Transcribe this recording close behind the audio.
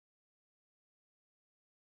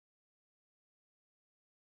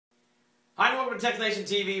Hi and welcome to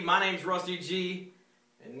txtNationTV. My name's Rusty G,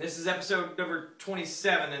 and this is episode number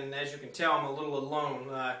 27, and as you can tell, I'm a little alone.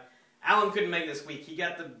 Alan couldn't make this week. He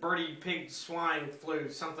got the birdie pig swine flu,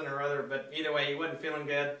 something or other, but either way, he wasn't feeling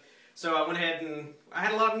good. So I went ahead and I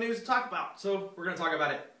had a lot of news to talk about, so we're going to talk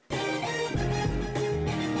about it.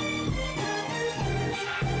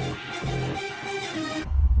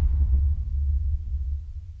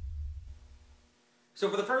 So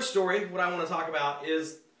for the first story, what I want to talk about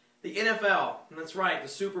is the NFL. And that's right, the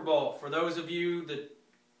Super Bowl. For those of you, the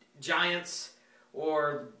Giants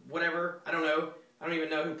or whatever, I don't know. I don't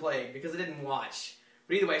even know who played because I didn't watch.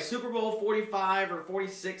 But either way, Super Bowl 45 or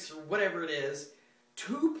 46 or whatever it is,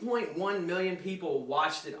 2.1 million people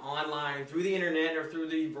watched it online through the internet or through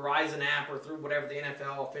the Verizon app or through whatever the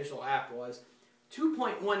NFL official app was.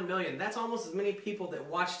 2.1 million. That's almost as many people that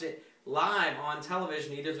watched it live on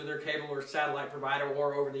television, either through their cable or satellite provider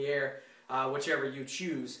or over the air, whichever you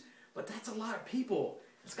choose. But that's a lot of people.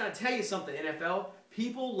 It's got to tell you something, NFL.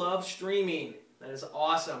 People love streaming. That is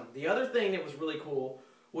awesome. The other thing that was really cool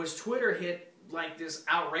was Twitter hit like this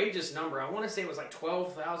outrageous number. I want to say it was like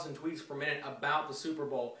 12,000 tweets per minute about the Super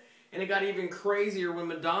Bowl. And it got even crazier when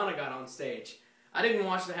Madonna got on stage. I didn't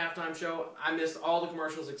watch the halftime show. I missed all the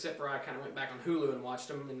commercials except for I kind of went back on Hulu and watched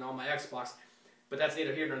them and on my Xbox. But that's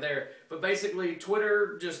neither here nor there. But basically,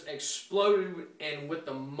 Twitter just exploded, and with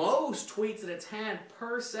the most tweets that it's had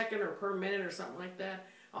per second or per minute or something like that.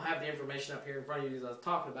 I'll have the information up here in front of you as I was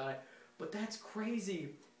talking about it. But that's crazy.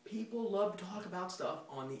 People love to talk about stuff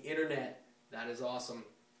on the internet. That is awesome.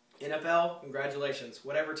 NFL, congratulations.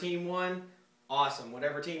 Whatever team won, awesome.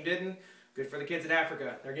 Whatever team didn't, good for the kids in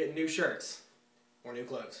Africa. They're getting new shirts or new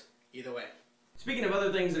clothes. Either way. Speaking of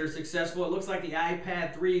other things that are successful, it looks like the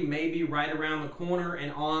iPad 3 may be right around the corner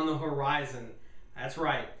and on the horizon. That's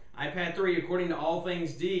right. iPad 3, according to All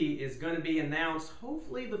Things D, is going to be announced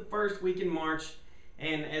hopefully the first week in March.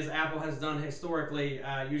 And as Apple has done historically,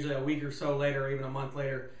 usually a week or so later, or even a month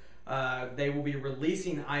later, they will be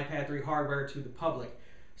releasing iPad 3 hardware to the public.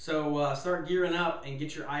 So start gearing up and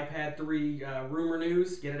get your iPad 3 rumor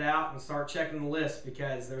news, get it out, and start checking the list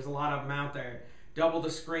because there's a lot of them out there. Double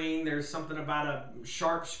the screen, there's something about a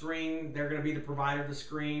sharp screen, they're going to be the provider of the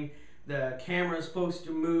screen. The camera is supposed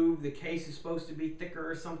to move, the case is supposed to be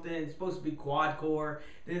thicker or something, it's supposed to be quad core,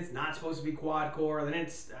 then it's not supposed to be quad core, then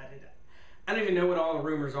it's... I don't even know what all the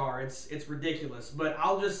rumors are. It's ridiculous. But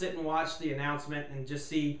I'll just sit and watch the announcement and just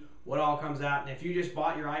see what all comes out. And if you just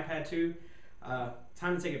bought your iPad 2,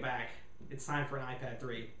 time to take it back. It's time for an iPad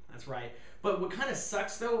 3. That's right. But what kind of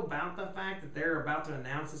sucks, though, about the fact that they're about to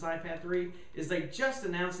announce this iPad 3 is they just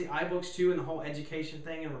announced the iBooks 2 and the whole education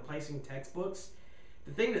thing and replacing textbooks.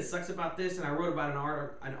 The thing that sucks about this, and I wrote about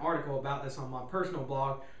an article about this on my personal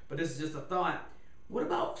blog, but this is just a thought. What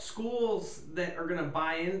about schools that are going to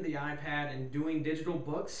buy into the iPad and doing digital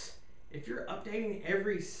books? If you're updating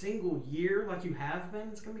every single year like you have been,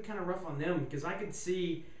 it's going to be kind of rough on them because I could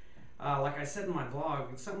see, like I said in my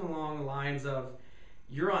blog, something along the lines of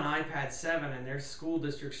you're on iPad 7 and there's school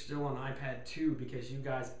districts still on iPad 2 because you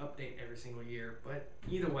guys update every single year. But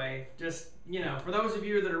either way, just, you know, for those of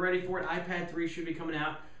you that are ready for it, iPad 3 should be coming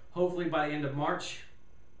out hopefully by the end of March.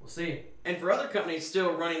 We'll see. And for other companies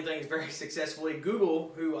still running things very successfully,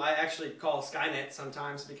 Google, who I actually call Skynet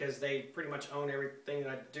sometimes because they pretty much own everything that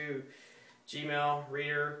I do. Gmail,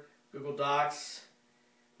 Reader, Google Docs,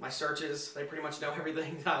 my searches, they pretty much know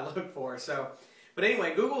everything that I look for. But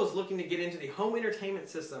anyway, Google is looking to get into the home entertainment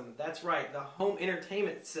system. That's right, the home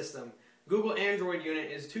entertainment system. Google Android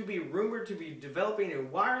unit is to be rumored to be developing a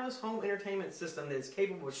wireless home entertainment system that is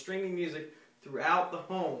capable of streaming music throughout the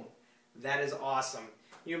home. That is awesome.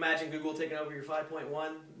 Can you imagine Google taking over your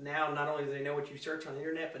 5.1? Now, not only do they know what you search on the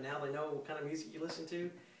internet, but now they know what kind of music you listen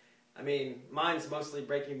to. I mean, mine's mostly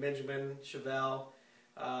Breaking Benjamin, Chevelle,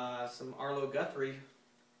 some Arlo Guthrie.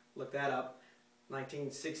 Look that up.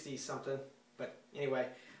 1960 something. But anyway,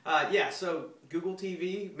 yeah, so Google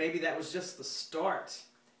TV, maybe that was just the start.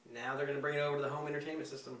 Now they're going to bring it over to the home entertainment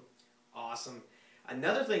system. Awesome.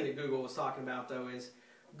 Another thing that Google was talking about, though, is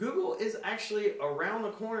Google is actually around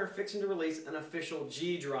the corner fixing to release an official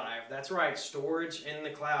G drive. That's right, storage in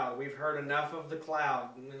the cloud. We've heard enough of the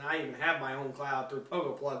cloud, and I even have my own cloud through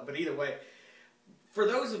PogoPlug, but either way, for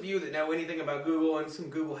those of you that know anything about Google and some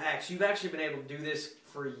Google hacks, you've actually been able to do this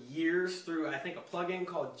for years through, I think, a plugin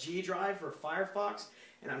called G Drive for Firefox,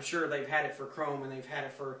 and I'm sure they've had it for Chrome and they've had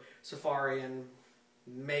it for Safari and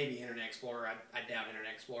maybe Internet Explorer. I doubt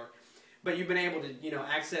Internet Explorer. But you've been able to, you know,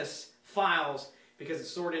 access files because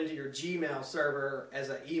it's stored into your Gmail server as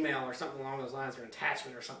an email or something along those lines, or an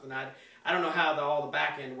attachment or something. I don't know how all the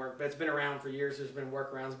back end work, but it's been around for years. There's been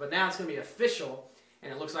workarounds, but now it's going to be official,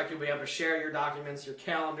 and it looks like you'll be able to share your documents, your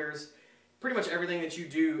calendars, pretty much everything that you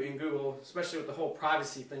do in Google, especially with the whole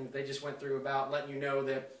privacy thing that they just went through about letting you know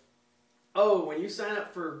that, oh, when you sign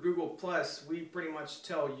up for Google Plus, we pretty much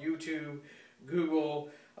tell YouTube, Google,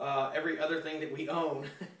 every other thing that we own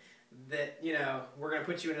that, you know, we're going to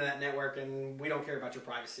put you into that network and we don't care about your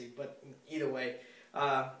privacy. But either way,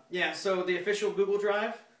 yeah, so the official Google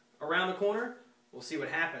Drive around the corner, we'll see what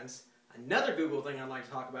happens. Another Google thing I'd like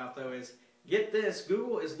to talk about, though, is, get this,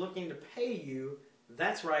 Google is looking to pay you,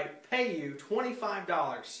 that's right, pay you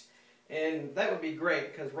 $25. And that would be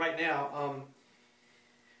great, because right now,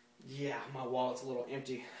 yeah, my wallet's a little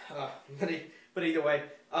empty. But either way,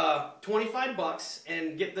 25 bucks,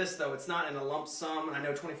 and get this though, it's not in a lump sum, and I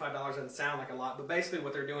know $25 doesn't sound like a lot, but basically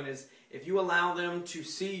what they're doing is, if you allow them to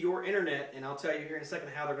see your internet, and I'll tell you here in a second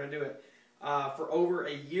how they're going to do it, for over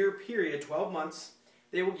a year period, 12 months,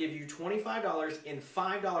 they will give you $25 in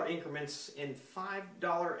 $5 increments in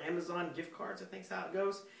 $5 Amazon gift cards, I think is how it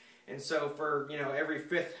goes. And so for, you know, every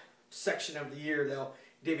fifth section of the year, they'll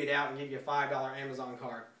divvy it out and give you a $5 Amazon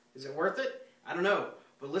card. Is it worth it? I don't know.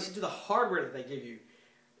 But listen to the hardware that they give you.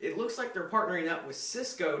 It looks like they're partnering up with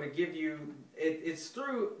Cisco to give you, it's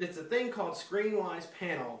a thing called ScreenWise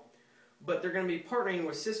Panel, but they're going to be partnering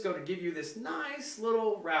with Cisco to give you this nice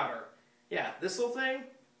little router. Yeah, this little thing,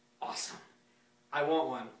 awesome. I want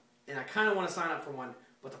one, and I kind of want to sign up for one.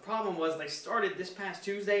 But the problem was they started this past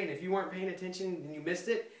Tuesday, and if you weren't paying attention and you missed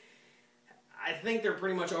it, I think they're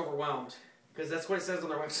pretty much overwhelmed, because that's what it says on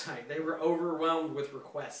their website. They were overwhelmed with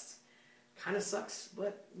requests. Kind of sucks,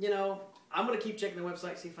 but, you know, I'm going to keep checking the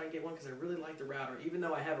website, see if I can get one, because I really like the router. Even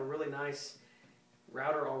though I have a really nice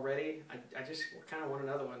router already, I just kind of want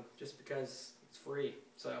another one, just because it's free.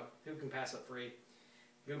 So who can pass up free?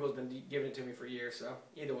 Google's been giving it to me for years, so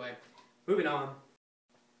either way. Moving on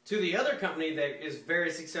to the other company that is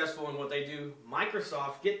very successful in what they do,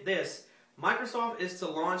 Microsoft. Get this, Microsoft is to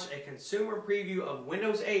launch a consumer preview of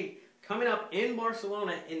Windows 8 coming up in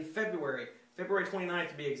Barcelona in February 29th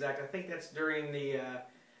to be exact. I think that's during the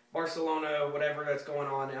Barcelona, whatever that's going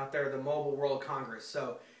on out there, the Mobile World Congress.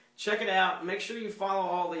 So check it out. Make sure you follow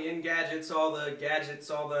all the Engadgets, all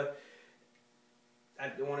the,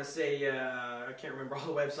 I want to say, I can't remember all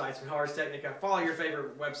the websites, but Ars Technica. Follow your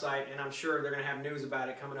favorite website, and I'm sure they're going to have news about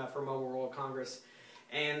it coming up for Mobile World Congress.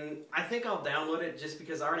 And I think I'll download it just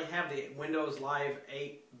because I already have the Windows Live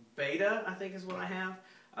 8 beta, I think is what I have.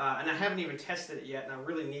 And I haven't even tested it yet, and I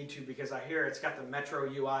really need to, because I hear it's got the Metro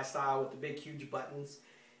UI style with the big, huge buttons.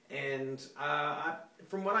 And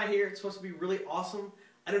from what I hear, it's supposed to be really awesome.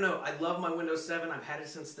 I don't know. I love my Windows 7. I've had it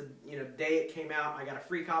since the day it came out. I got a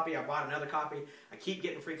free copy. I bought another copy. I keep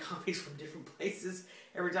getting free copies from different places.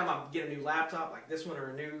 Every time I get a new laptop, like this one,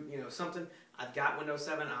 or a new, something, I've got Windows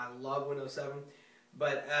 7. I love Windows 7.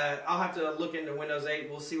 But I'll have to look into Windows 8.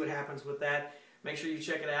 We'll see what happens with that. Make sure you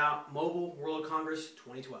check it out. Mobile World Congress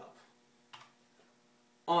 2012.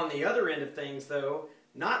 On the other end of things, though,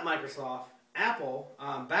 not Microsoft, Apple,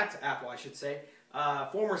 back to Apple, I should say.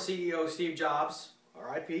 Former CEO Steve Jobs,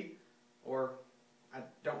 R.I.P., or I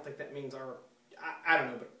don't think that means I don't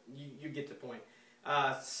know, but you get the point.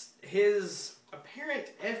 His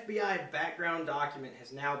apparent FBI background document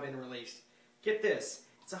has now been released. Get this,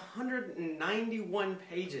 it's 191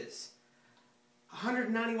 pages.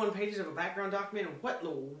 191 pages of a background document, and what in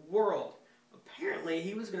the world? Apparently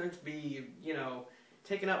he was going to be,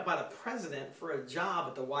 taken up by the president for a job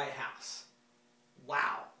at the White House.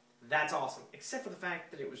 Wow. That's awesome. Except for the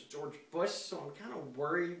fact that it was George Bush, so I'm kind of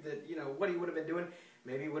worried that, what he would have been doing,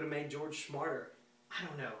 maybe he would have made George smarter. I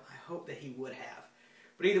don't know. I hope that he would have.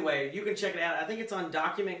 But either way, you can check it out. I think it's on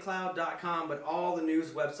documentcloud.com, but all the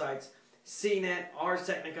news websites, CNET, Ars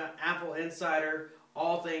Technica, Apple Insider,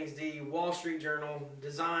 All Things D, Wall Street Journal,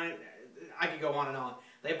 Design, I could go on and on.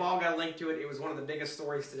 They've all got a link to it. It was one of the biggest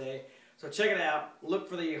stories today. So check it out. Look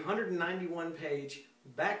for the 191-page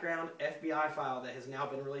background FBI file that has now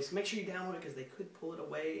been released. Make sure you download it because they could pull it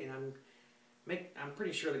away, and I'm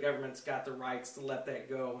pretty sure the government's got the rights to let that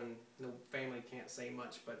go, and the family can't say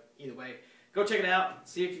much. But either way, go check it out.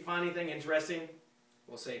 See if you find anything interesting.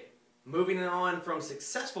 We'll see. Moving on from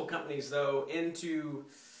successful companies, though, into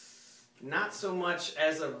not so much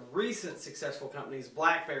as of recent successful companies.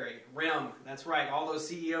 BlackBerry, RIM, that's right, all those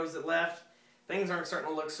CEOs that left, things aren't starting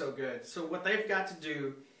to look so good. So what they've got to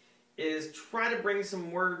do is try to bring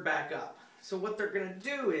some word back up. So what they're going to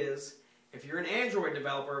do is, if you're an Android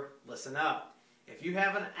developer, listen up. If you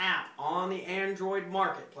have an app on the Android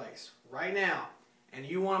marketplace right now, and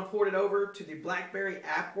you want to port it over to the BlackBerry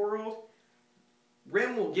app world,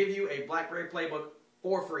 RIM will give you a BlackBerry playbook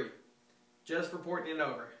for free, just for porting it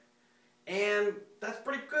over. And that's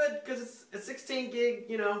pretty good because it's a 16 gig,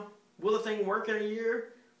 you know. Will the thing work in a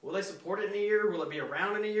year? Will they support it in a year? Will it be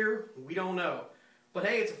around in a year? We don't know. But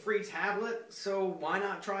hey, it's a free tablet, so why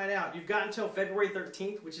not try it out? You've got until February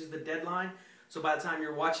 13th, which is the deadline. So by the time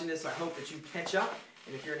you're watching this, I hope that you catch up.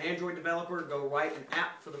 And if you're an Android developer, go write an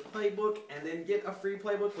app for the playbook and then get a free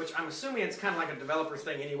playbook, which I'm assuming it's kind of like a developer's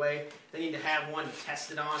thing anyway. They need to have one to test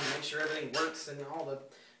it on and make sure everything works and all the,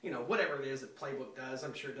 you know, whatever it is that Playbook does.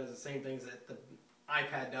 I'm sure it does the same things that the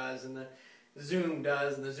iPad does and the Zoom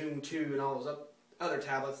does and the Zoom 2 and all those other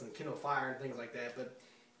tablets and Kindle Fire and things like that. But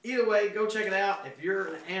either way, go check it out. If you're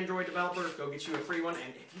an Android developer, go get you a free one.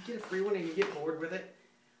 And if you get a free one and you get bored with it,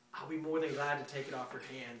 I'll be more than glad to take it off your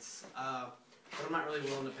hands. But I'm not really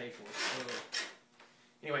willing to pay for it. So,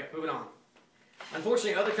 anyway, moving on.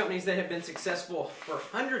 Unfortunately, other companies that have been successful for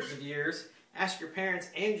hundreds of years, ask your parents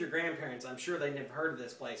and your grandparents. I'm sure they never heard of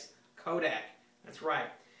this place. Kodak. That's right.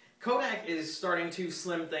 Kodak is starting to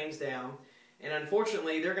slim things down. And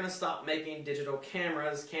unfortunately, they're going to stop making digital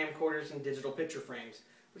cameras, camcorders, and digital picture frames.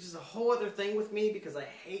 Which is a whole other thing with me because I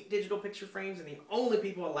hate digital picture frames. And the only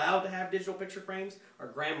people allowed to have digital picture frames are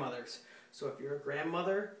grandmothers. So if you're a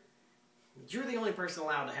grandmother, you're the only person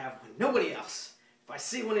allowed to have one. Nobody else. If I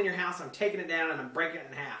see one in your house, I'm taking it down and I'm breaking it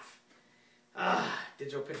in half.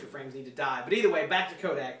 Digital picture frames need to die. But either way, back to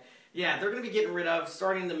Kodak. Yeah, they're going to be getting rid of,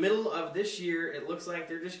 starting in the middle of this year, it looks like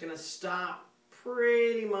they're just going to stop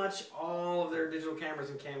pretty much all of their digital cameras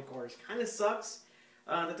and camcorders. Kind of sucks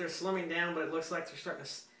that they're slimming down, but it looks like they're starting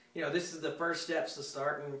to, you know, this is the first steps to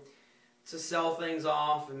starting to sell things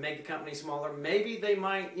off and make the company smaller. Maybe they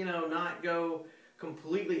might, you know, not go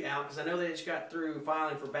completely out, because I know they just got through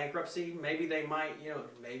filing for bankruptcy. Maybe they might, you know,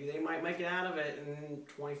 maybe they might make it out of it in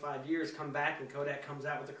 25 years, come back, and Kodak comes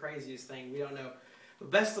out with the craziest thing. We don't know.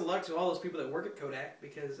 But best of luck to all those people that work at Kodak,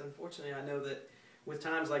 because unfortunately I know that with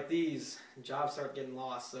times like these, jobs start getting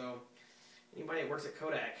lost. So anybody that works at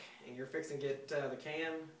Kodak and you're fixing to get the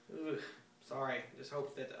can, sorry. Just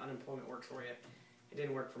hope that the unemployment works for you. It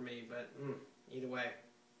didn't work for me, but either way.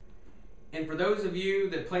 And for those of you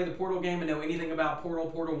that play the Portal game and know anything about Portal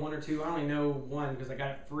 1 or 2, I only know 1 because I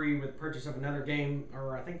got it free with the purchase of another game,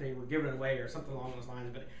 or I think they were giving it away or something along those lines,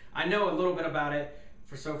 but I know a little bit about it.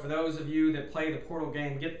 So for those of you that play the Portal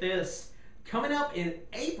game, get this. Coming up in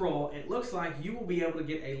April, it looks like you will be able to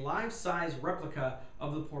get a life-size replica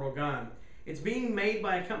of the Portal gun. It's being made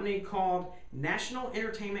by a company called National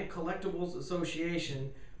Entertainment Collectibles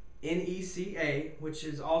Association, NECA, which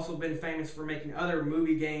has also been famous for making other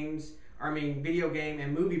video game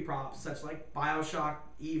and movie props, such like Bioshock,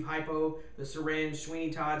 Eve Hypo, the Syringe,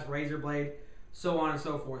 Sweeney Todd's Razor Blade, so on and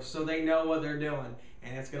so forth. So they know what they're doing,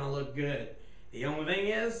 and it's going to look good. The only thing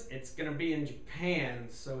is, it's going to be in Japan,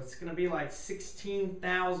 so it's going to be like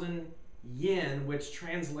 16,000 yen, which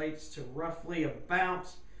translates to roughly about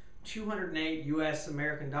 208 US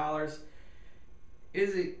American dollars.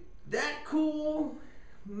 Is it that cool?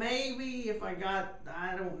 Maybe if I got,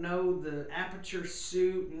 I don't know, the aperture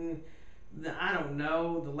suit and I don't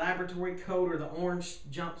know, the laboratory coat or the orange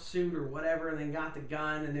jumpsuit or whatever, and then got the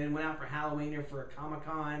gun and then went out for Halloween or for a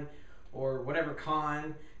Comic-Con or whatever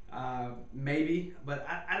con, maybe. But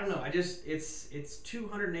I don't know. It's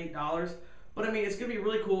 $208. But I mean, it's gonna be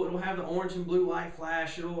really cool. It'll have the orange and blue light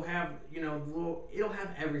flash. It'll have, you know, it'll have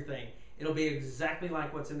everything. It'll be exactly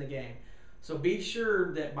like what's in the game. So be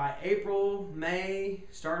sure that by April, May,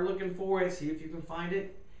 start looking for it. See if you can find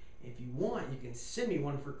it. If you want, you can send me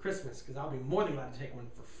one for Christmas, because I'll be more than glad to take one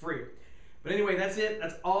for free. But anyway, that's it.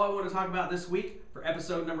 That's all I want to talk about this week for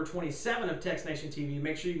episode number 27 of txTNationTV.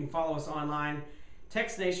 Make sure you can follow us online.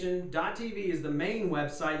 txtNationTV is the main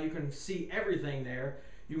website. You can see everything there.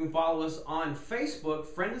 You can follow us on Facebook.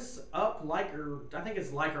 Friend us up, I think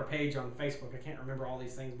it's like our page on Facebook. I can't remember all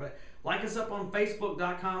these things, but like us up on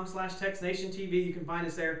Facebook.com/txTNationTV. You can find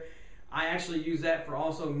us there. I actually use that for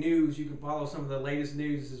also news. You can follow some of the latest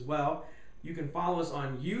news as well. You can follow us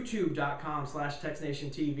on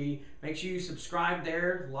youtube.com/txTNationTV. Make sure you subscribe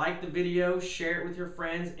there, like the video, share it with your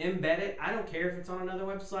friends, embed it. I don't care if it's on another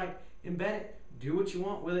website. Embed it. Do what you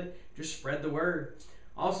want with it. Just spread the word.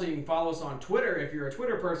 Also, you can follow us on Twitter if you're a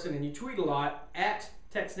Twitter person and you tweet a lot, at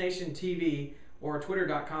txTNationTV, or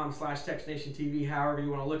twitter.com/txTNationTV, however you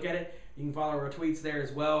want to look at it. You can follow our tweets there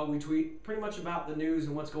as well. We tweet pretty much about the news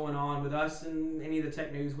and what's going on with us and any of the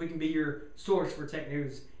tech news. We can be your source for tech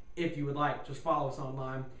news if you would like. Just follow us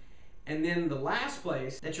online. And then the last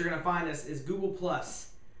place that you're going to find us is Google+.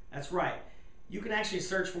 That's right. You can actually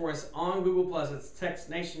search for us on Google+. It's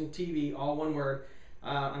txTNationTV, all one word.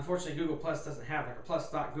 Unfortunately, Google+ doesn't have like a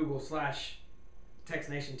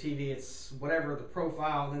plus.google/txTNationTV. It's whatever, the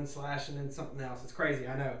profile, and then slash, and then something else. It's crazy,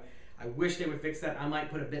 I know. I wish they would fix that. I might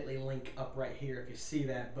put a bit.ly link up right here if you see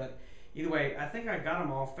that. But either way, I think I got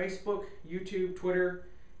them all. Facebook, YouTube, Twitter,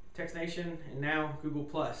 txNation, and now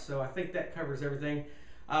Google+. So I think that covers everything.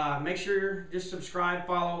 Make sure just subscribe,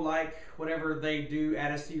 follow, like, whatever they do.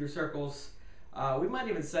 Add us to your circles. We might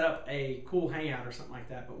even set up a cool hangout or something like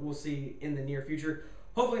that, but we'll see in the near future.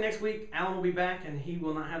 Hopefully next week, Alan will be back and he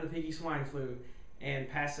will not have the piggy swine flu and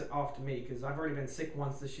pass it off to me, because I've already been sick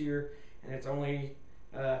once this year and it's only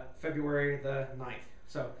February the 9th.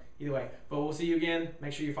 So either way, but we'll see you again.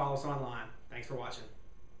 Make sure you follow us online. Thanks for watching.